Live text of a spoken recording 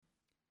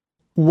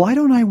why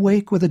don't I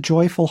wake with a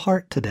joyful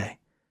heart today?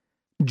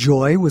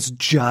 Joy was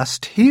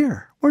just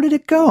here. Where did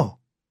it go?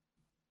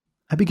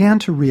 I began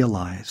to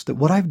realize that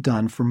what I've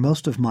done for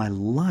most of my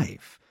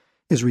life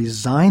is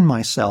resign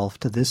myself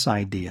to this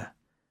idea.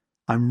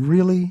 I'm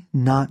really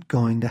not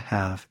going to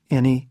have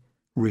any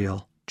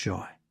real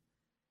joy.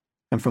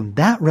 And from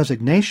that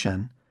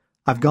resignation,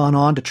 I've gone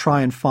on to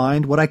try and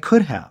find what I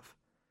could have.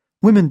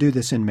 Women do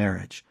this in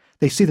marriage.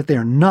 They see that they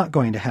are not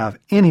going to have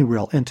any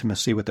real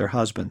intimacy with their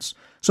husbands,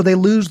 so they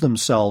lose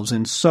themselves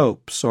in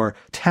soaps or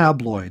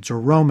tabloids or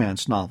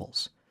romance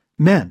novels.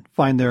 Men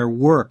find their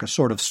work a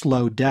sort of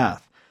slow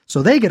death,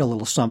 so they get a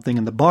little something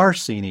in the bar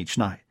scene each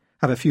night,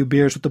 have a few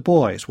beers with the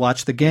boys,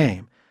 watch the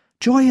game.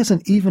 Joy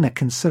isn't even a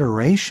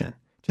consideration.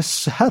 Just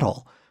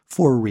settle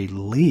for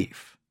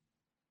relief.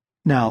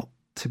 Now,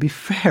 to be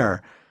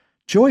fair,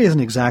 joy isn't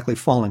exactly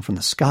falling from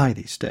the sky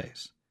these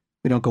days.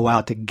 We don't go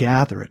out to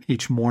gather it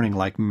each morning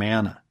like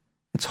manna.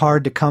 It's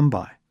hard to come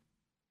by.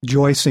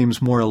 Joy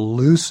seems more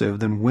elusive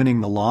than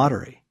winning the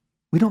lottery.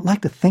 We don't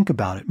like to think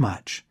about it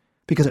much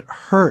because it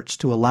hurts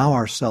to allow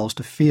ourselves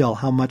to feel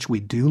how much we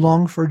do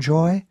long for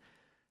joy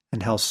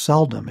and how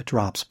seldom it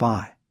drops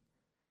by.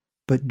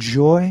 But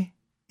joy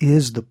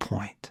is the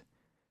point.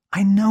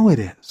 I know it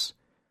is.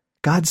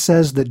 God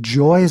says that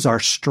joy is our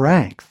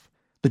strength.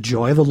 The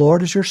joy of the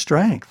Lord is your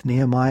strength,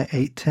 Nehemiah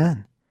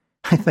 8:10.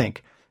 I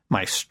think,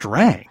 my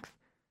strength?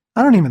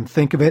 I don't even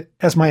think of it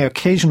as my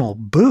occasional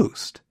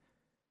boost.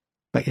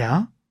 But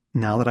yeah,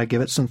 now that I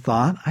give it some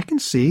thought, I can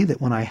see that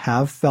when I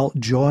have felt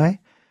joy,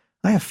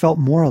 I have felt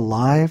more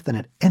alive than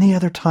at any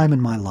other time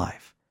in my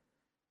life.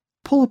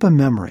 Pull up a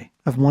memory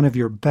of one of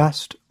your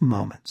best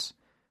moments,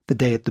 the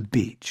day at the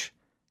beach,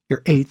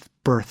 your 8th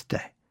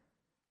birthday.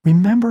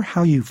 Remember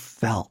how you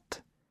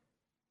felt.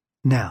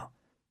 Now,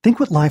 think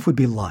what life would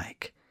be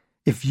like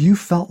if you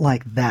felt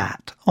like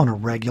that on a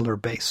regular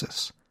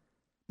basis.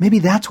 Maybe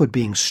that's what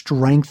being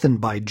strengthened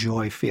by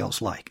joy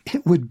feels like.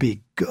 It would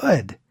be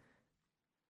good.